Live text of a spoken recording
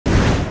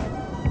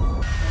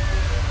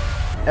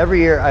Every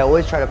year, I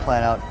always try to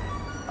plan out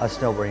a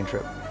snowboarding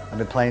trip. I've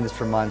been planning this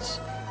for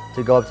months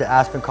to go up to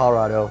Aspen,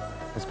 Colorado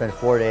and spend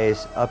 4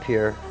 days up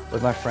here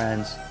with my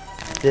friends.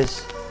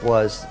 This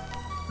was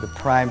the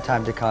prime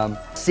time to come.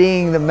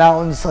 Seeing the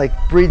mountains, like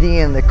breathing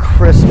in the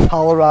crisp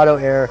Colorado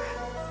air,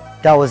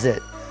 that was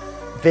it.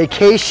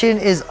 Vacation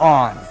is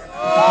on.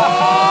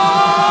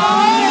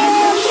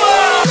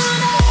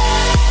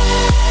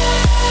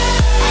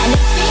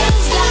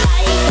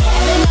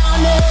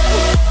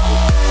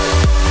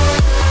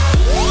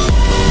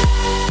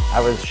 I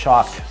was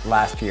shocked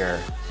last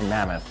year in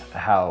Mammoth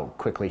how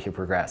quickly he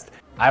progressed.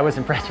 I was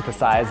impressed with the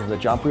size of the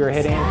jump we were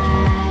hitting.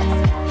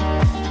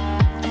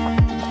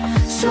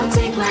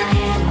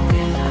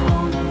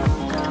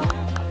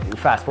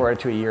 Fast forward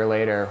to a year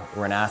later,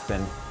 we're in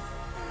Aspen.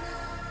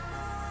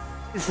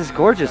 This is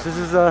gorgeous. This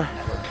is it's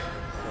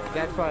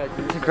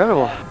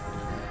incredible.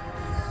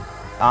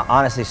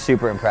 Honestly,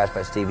 super impressed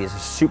by Steve. He's a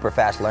super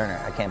fast learner.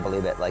 I can't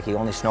believe it. Like, he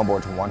only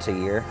snowboards once a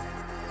year.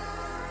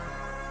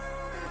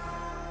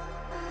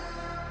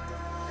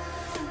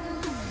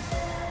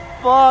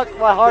 Fuck,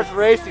 my heart's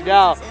racing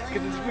now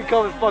because it's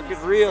becoming fucking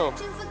real.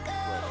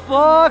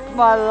 Fuck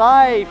my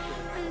life.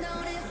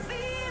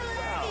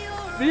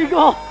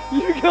 Beagle,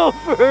 you go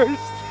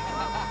first.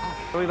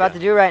 What are we about to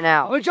do right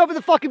now? I'm gonna jump in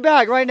the fucking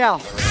bag right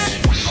now.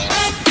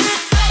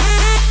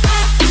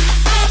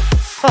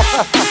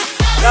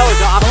 That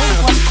was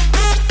awesome.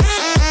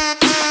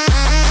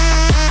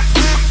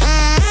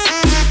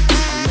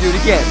 Do it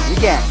again,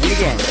 again, and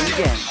again, and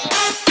again.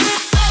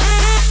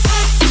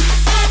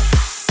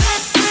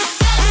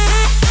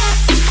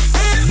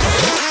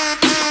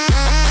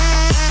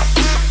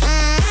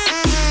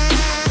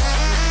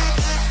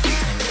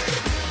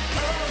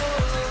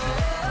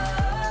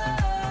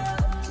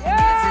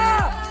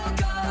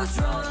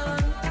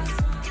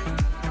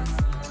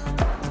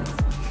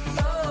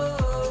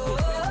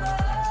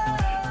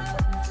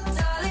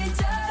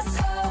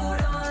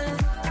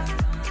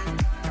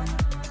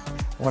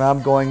 When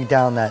I'm going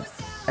down that,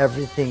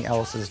 everything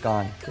else is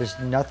gone. There's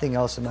nothing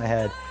else in my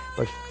head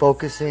but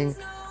focusing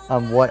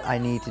on what I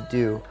need to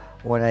do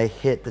when I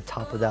hit the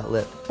top of that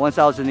lip. Once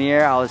I was in the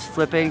air, I was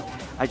flipping.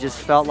 I just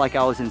felt like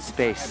I was in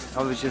space.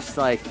 I was just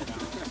like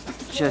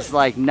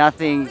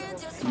nothing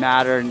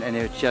mattered, and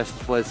it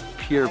just was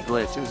pure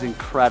bliss. It was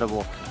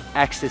incredible,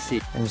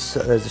 ecstasy. And so,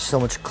 there's just so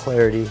much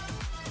clarity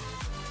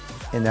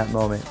in that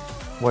moment.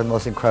 One of the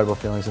most incredible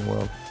feelings in the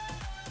world.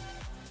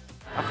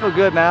 I feel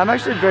good, man. I'm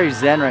actually very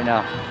zen right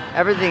now.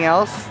 Everything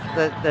else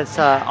that's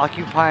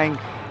occupying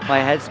my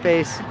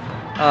headspace,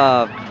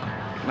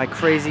 my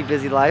crazy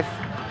busy life,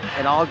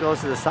 it all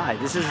goes to the side.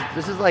 This is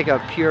like a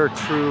pure,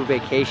 true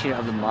vacation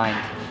of the mind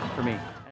for me.